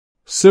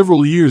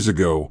Several years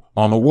ago,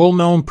 on a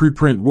well-known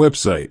preprint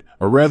website,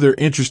 a rather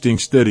interesting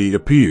study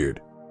appeared.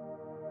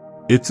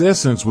 Its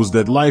essence was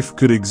that life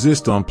could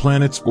exist on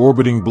planets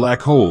orbiting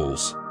black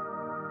holes.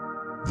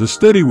 The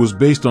study was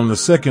based on the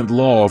second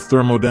law of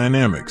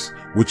thermodynamics,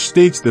 which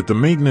states that the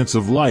maintenance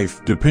of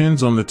life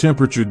depends on the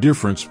temperature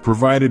difference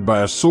provided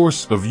by a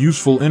source of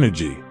useful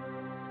energy.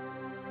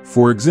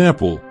 For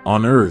example,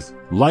 on Earth,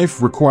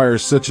 life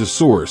requires such a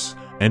source,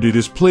 and it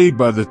is plagued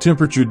by the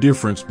temperature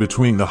difference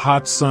between the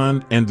hot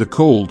sun and the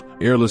cold,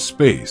 airless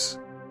space.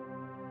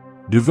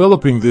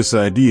 Developing this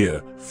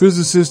idea,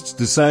 physicists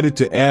decided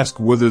to ask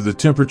whether the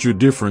temperature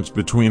difference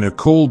between a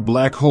cold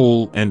black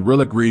hole and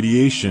relic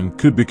radiation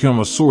could become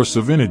a source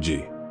of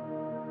energy.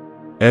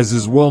 As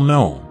is well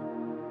known,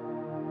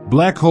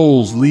 black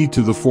holes lead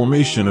to the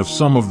formation of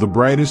some of the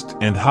brightest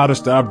and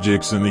hottest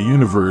objects in the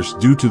universe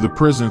due to the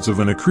presence of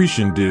an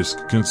accretion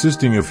disk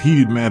consisting of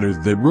heated matter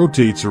that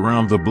rotates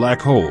around the black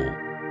hole.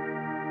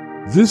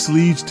 This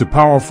leads to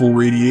powerful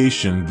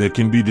radiation that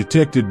can be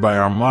detected by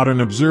our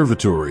modern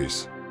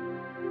observatories.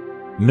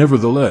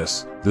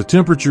 Nevertheless, the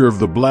temperature of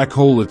the black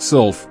hole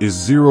itself is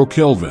 0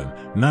 Kelvin,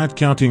 not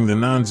counting the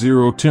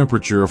non-zero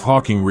temperature of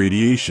Hawking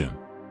radiation.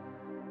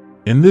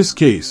 In this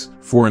case,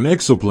 for an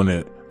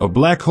exoplanet, a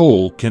black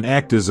hole can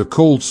act as a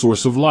cold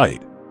source of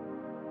light.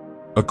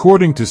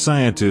 According to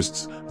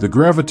scientists, the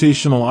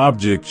gravitational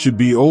object should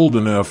be old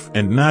enough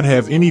and not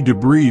have any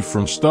debris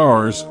from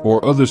stars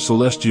or other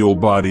celestial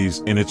bodies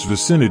in its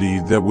vicinity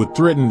that would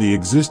threaten the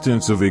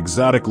existence of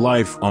exotic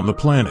life on the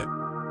planet.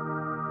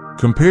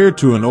 Compared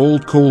to an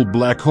old cold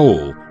black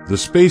hole, the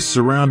space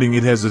surrounding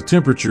it has a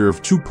temperature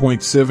of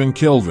 2.7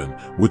 Kelvin,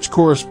 which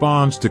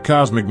corresponds to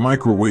cosmic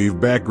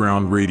microwave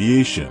background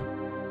radiation.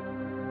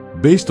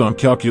 Based on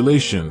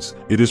calculations,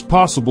 it is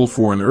possible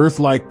for an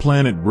Earth-like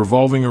planet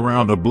revolving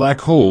around a black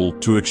hole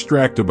to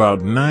extract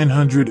about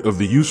 900 of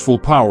the useful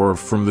power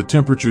from the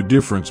temperature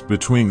difference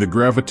between the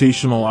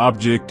gravitational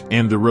object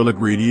and the relic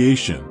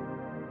radiation,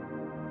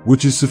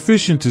 which is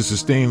sufficient to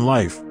sustain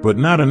life, but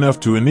not enough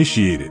to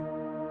initiate it.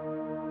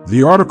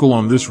 The article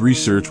on this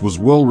research was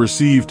well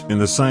received in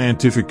the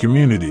scientific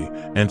community,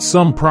 and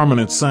some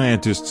prominent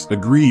scientists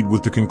agreed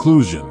with the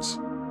conclusions.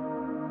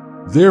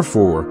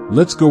 Therefore,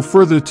 let's go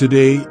further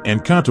today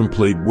and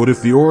contemplate what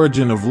if the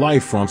origin of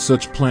life on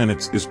such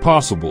planets is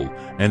possible,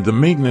 and the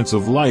maintenance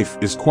of life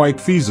is quite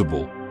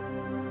feasible.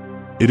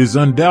 It is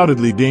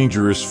undoubtedly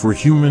dangerous for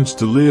humans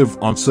to live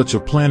on such a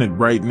planet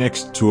right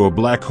next to a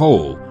black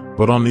hole,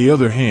 but on the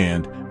other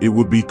hand, it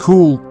would be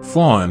cool,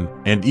 fun,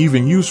 and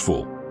even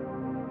useful.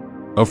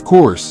 Of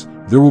course,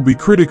 there will be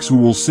critics who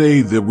will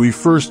say that we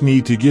first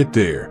need to get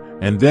there,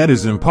 and that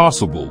is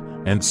impossible,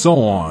 and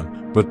so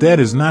on. But that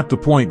is not the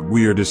point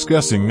we are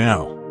discussing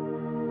now.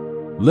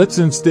 Let's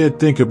instead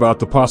think about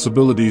the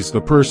possibilities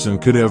a person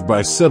could have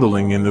by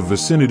settling in the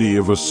vicinity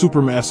of a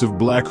supermassive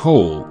black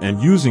hole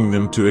and using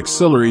them to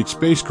accelerate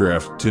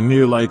spacecraft to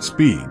near-light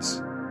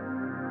speeds.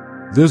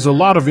 There's a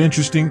lot of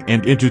interesting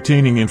and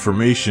entertaining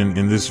information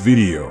in this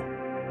video.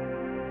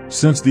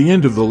 Since the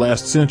end of the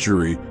last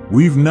century,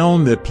 we've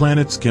known that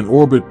planets can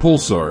orbit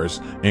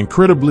pulsars,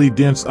 incredibly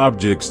dense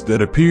objects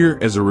that appear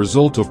as a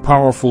result of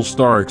powerful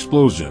star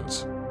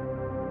explosions.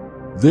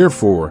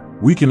 Therefore,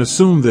 we can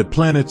assume that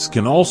planets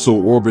can also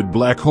orbit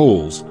black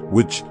holes,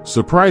 which,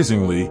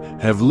 surprisingly,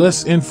 have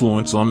less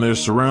influence on their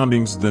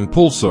surroundings than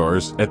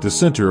pulsars at the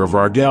center of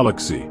our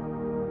galaxy.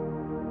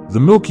 The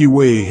Milky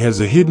Way has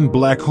a hidden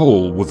black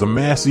hole with a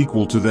mass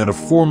equal to that of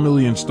 4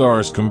 million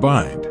stars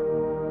combined.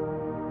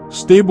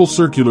 Stable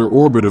circular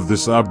orbit of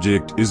this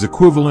object is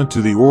equivalent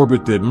to the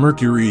orbit that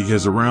Mercury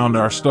has around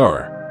our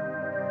star.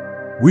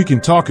 We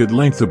can talk at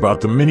length about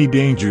the many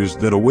dangers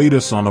that await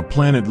us on a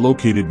planet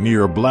located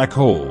near a black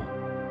hole.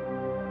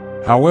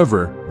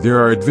 However, there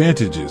are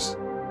advantages.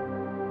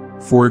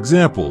 For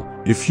example,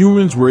 if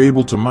humans were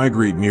able to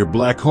migrate near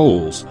black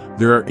holes,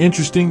 there are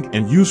interesting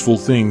and useful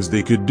things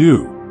they could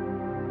do.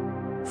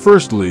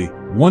 Firstly,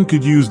 one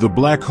could use the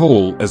black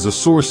hole as a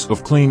source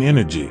of clean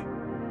energy.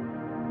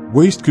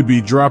 Waste could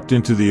be dropped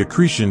into the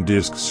accretion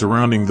disk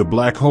surrounding the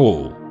black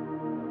hole,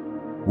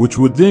 which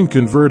would then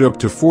convert up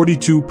to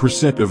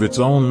 42% of its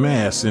own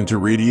mass into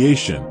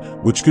radiation,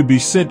 which could be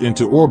sent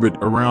into orbit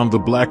around the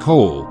black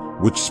hole,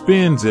 which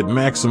spins at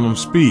maximum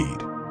speed.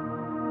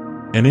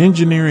 An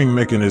engineering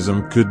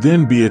mechanism could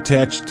then be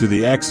attached to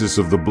the axis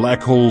of the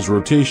black hole's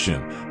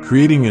rotation,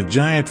 creating a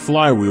giant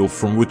flywheel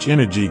from which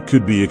energy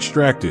could be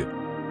extracted.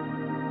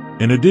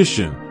 In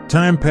addition,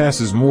 time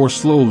passes more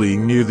slowly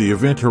near the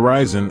event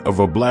horizon of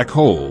a black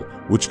hole,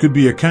 which could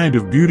be a kind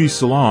of beauty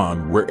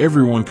salon where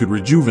everyone could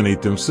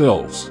rejuvenate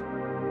themselves.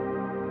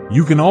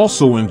 You can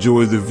also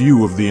enjoy the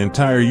view of the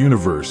entire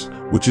universe,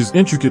 which is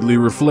intricately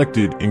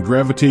reflected in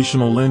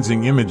gravitational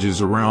lensing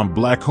images around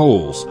black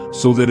holes,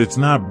 so that it's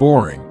not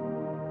boring.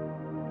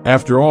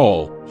 After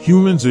all,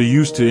 humans are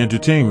used to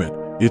entertainment,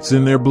 it's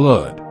in their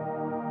blood.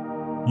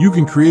 You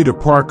can create a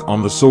park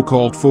on the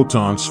so-called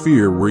photon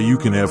sphere where you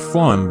can have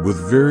fun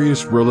with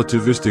various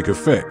relativistic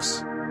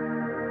effects.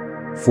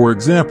 For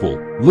example,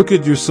 look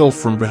at yourself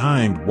from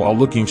behind while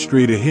looking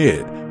straight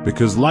ahead.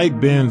 because light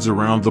bends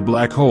around the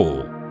black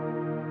hole.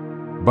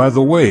 By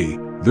the way,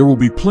 there will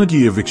be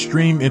plenty of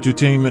extreme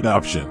entertainment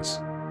options.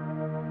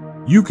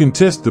 You can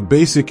test the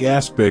basic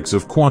aspects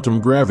of quantum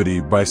gravity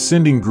by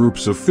sending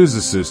groups of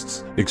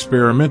physicists,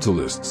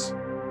 experimentalists,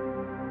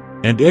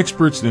 and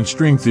experts in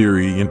string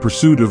theory in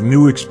pursuit of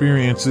new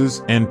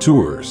experiences and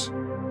tours.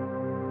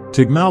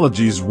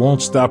 Technologies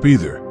won't stop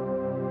either.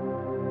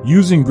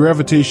 Using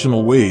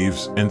gravitational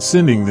waves and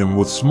sending them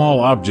with small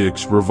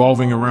objects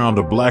revolving around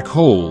a black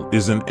hole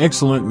is an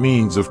excellent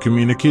means of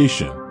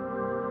communication.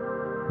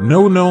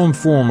 No known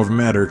form of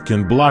matter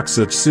can block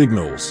such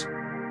signals.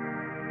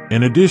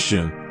 In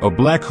addition, a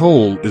black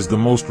hole is the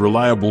most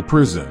reliable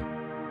prison.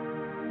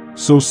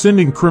 So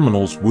sending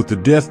criminals with the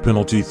death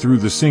penalty through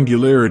the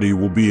singularity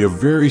will be a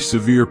very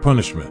severe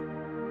punishment.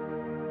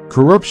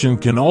 Corruption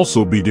can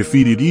also be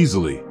defeated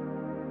easily.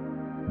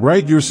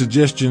 Write your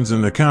suggestions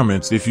in the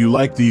comments if you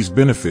like these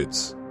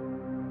benefits.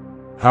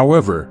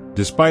 However,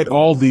 despite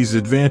all these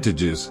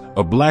advantages,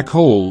 a black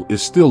hole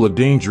is still a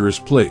dangerous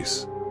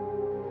place.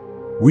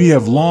 We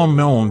have long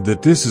known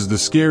that this is the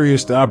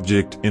scariest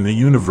object in the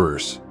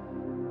universe.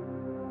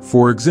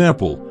 For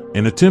example,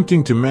 in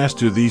attempting to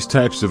master these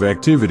types of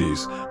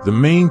activities, the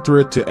main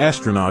threat to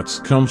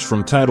astronauts comes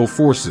from tidal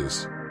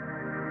forces.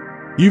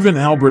 Even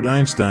Albert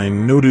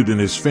Einstein noted in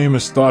his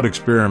famous thought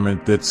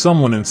experiment that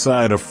someone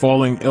inside a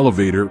falling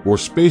elevator or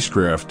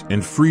spacecraft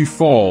in free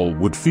fall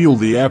would feel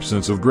the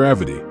absence of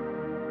gravity.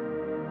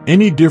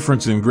 Any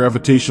difference in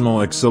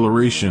gravitational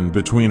acceleration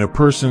between a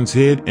person's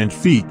head and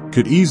feet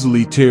could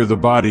easily tear the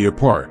body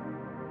apart.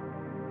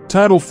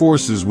 Tidal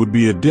forces would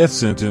be a death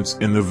sentence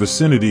in the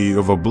vicinity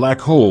of a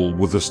black hole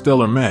with a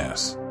stellar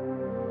mass.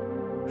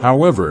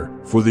 However,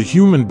 for the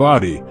human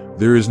body,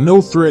 there is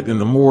no threat in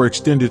the more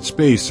extended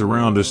space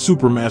around a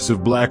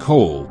supermassive black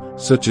hole,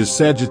 such as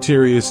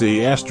Sagittarius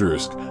A*,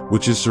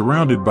 which is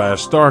surrounded by a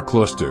star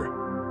cluster.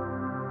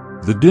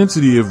 The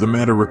density of the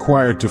matter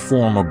required to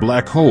form a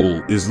black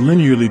hole is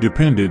linearly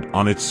dependent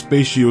on its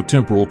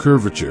spatiotemporal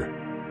curvature.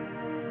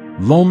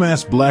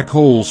 Low-mass black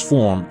holes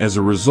form as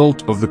a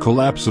result of the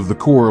collapse of the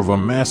core of a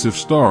massive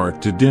star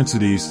to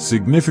densities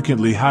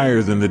significantly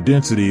higher than the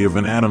density of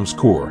an atom's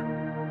core.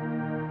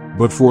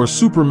 But for a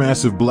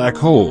supermassive black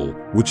hole,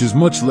 which is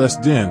much less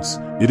dense,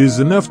 it is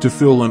enough to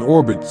fill an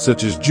orbit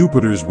such as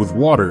Jupiter's with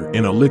water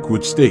in a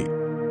liquid state.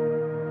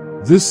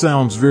 This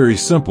sounds very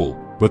simple,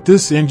 but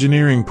this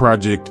engineering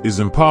project is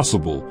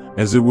impossible,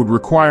 as it would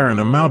require an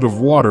amount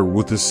of water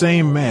with the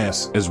same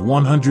mass as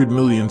 100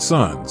 million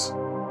suns.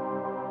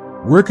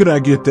 Where could I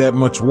get that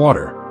much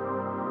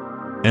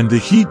water? And the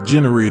heat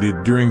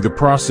generated during the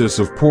process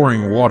of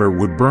pouring water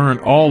would burn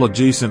all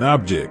adjacent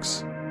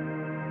objects.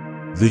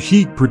 The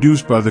heat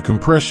produced by the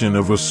compression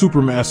of a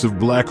supermassive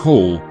black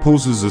hole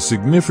poses a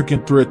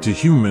significant threat to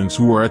humans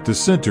who are at the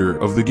center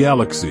of the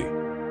galaxy.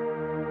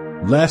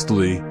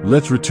 Lastly,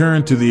 let's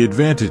return to the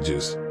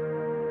advantages.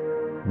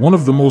 One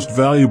of the most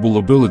valuable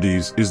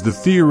abilities is the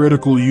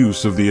theoretical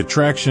use of the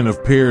attraction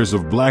of pairs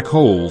of black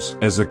holes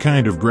as a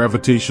kind of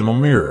gravitational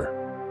mirror,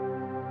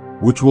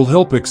 which will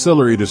help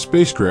accelerate a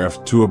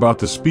spacecraft to about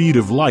the speed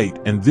of light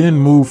and then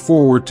move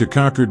forward to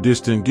conquer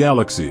distant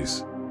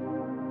galaxies.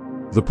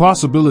 The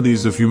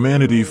possibilities of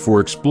humanity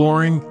for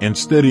exploring and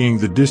studying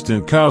the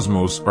distant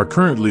cosmos are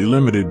currently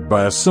limited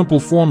by a simple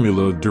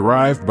formula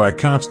derived by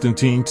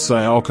Konstantin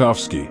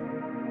Tsiolkovsky.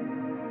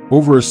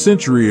 Over a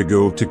century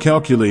ago, to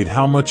calculate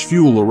how much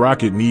fuel a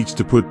rocket needs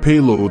to put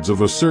payloads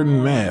of a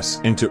certain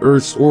mass into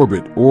Earth's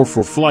orbit or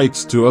for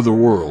flights to other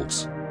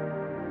worlds.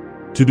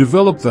 To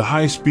develop the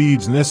high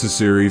speeds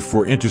necessary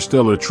for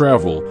interstellar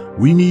travel,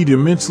 we need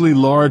immensely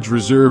large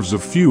reserves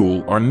of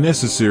fuel are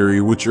necessary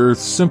which Earth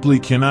simply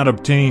cannot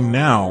obtain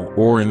now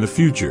or in the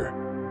future.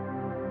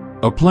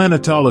 A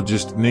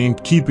planetologist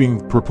named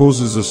Keeping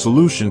proposes a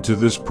solution to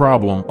this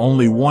problem.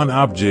 Only one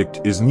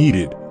object is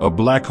needed, a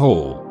black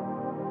hole.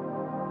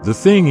 The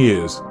thing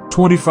is,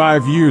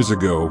 25 years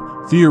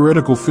ago,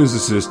 theoretical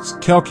physicists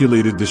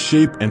calculated the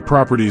shape and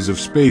properties of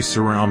space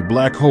around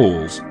black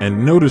holes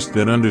and noticed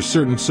that under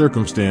certain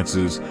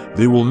circumstances,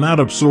 they will not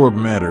absorb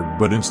matter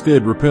but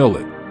instead repel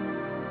it.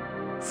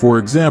 For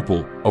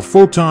example, a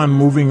photon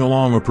moving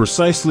along a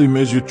precisely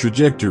measured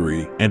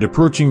trajectory and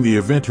approaching the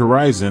event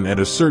horizon at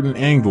a certain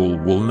angle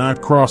will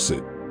not cross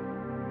it,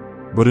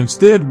 but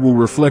instead will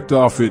reflect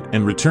off it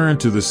and return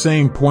to the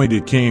same point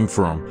it came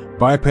from,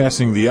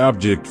 bypassing the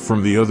object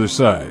from the other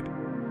side.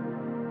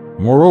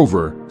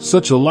 Moreover,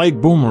 such a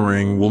light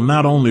boomerang will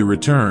not only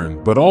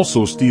return but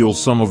also steal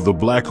some of the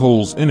black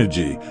hole's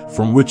energy,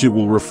 from which it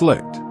will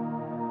reflect.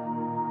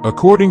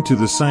 According to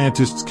the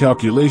scientists'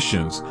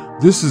 calculations,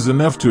 this is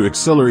enough to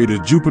accelerate a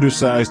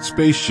Jupiter-sized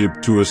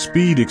spaceship to a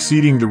speed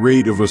exceeding the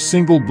rate of a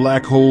single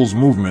black hole's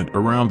movement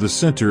around the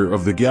center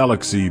of the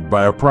galaxy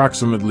by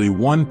approximately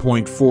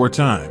 1.4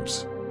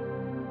 times.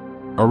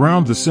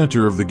 Around the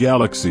center of the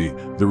galaxy,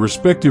 the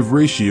respective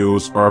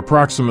ratios are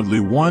approximately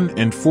 1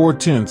 and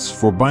 4/10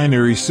 for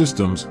binary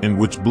systems in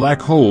which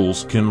black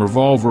holes can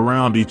revolve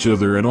around each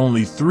other at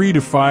only 3 to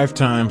 5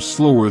 times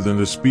slower than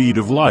the speed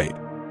of light.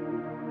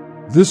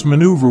 This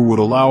maneuver would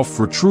allow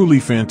for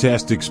truly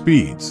fantastic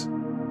speeds.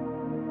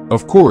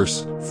 Of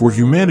course, for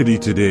humanity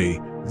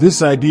today,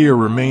 this idea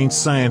remains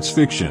science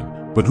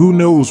fiction, but who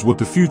knows what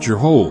the future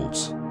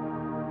holds?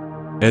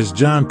 As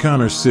John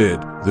Connor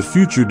said, the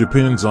future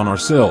depends on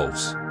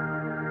ourselves.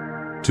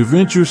 To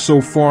venture so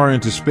far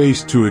into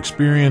space to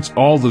experience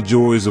all the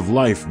joys of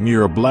life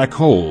near a black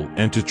hole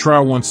and to try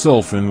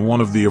oneself in one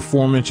of the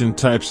aforementioned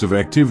types of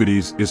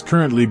activities is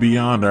currently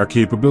beyond our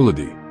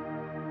capability.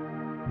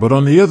 But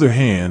on the other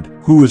hand,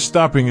 who is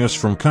stopping us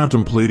from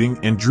contemplating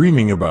and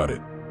dreaming about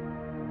it?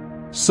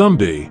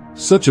 Someday,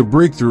 such a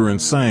breakthrough in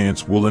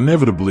science will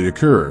inevitably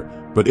occur,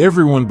 but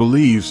everyone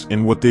believes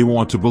in what they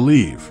want to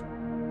believe.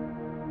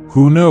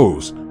 Who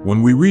knows,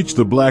 when we reach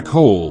the black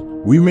hole,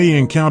 we may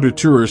encounter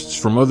tourists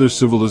from other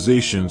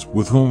civilizations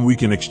with whom we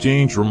can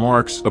exchange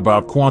remarks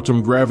about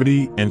quantum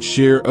gravity and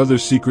share other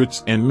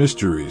secrets and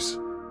mysteries.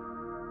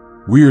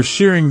 We are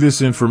sharing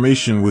this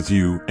information with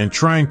you and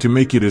trying to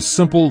make it as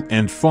simple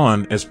and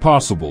fun as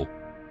possible.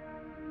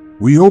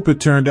 We hope it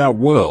turned out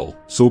well,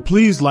 so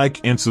please like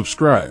and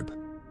subscribe.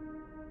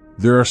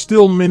 There are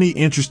still many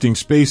interesting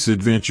space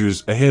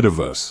adventures ahead of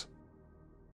us.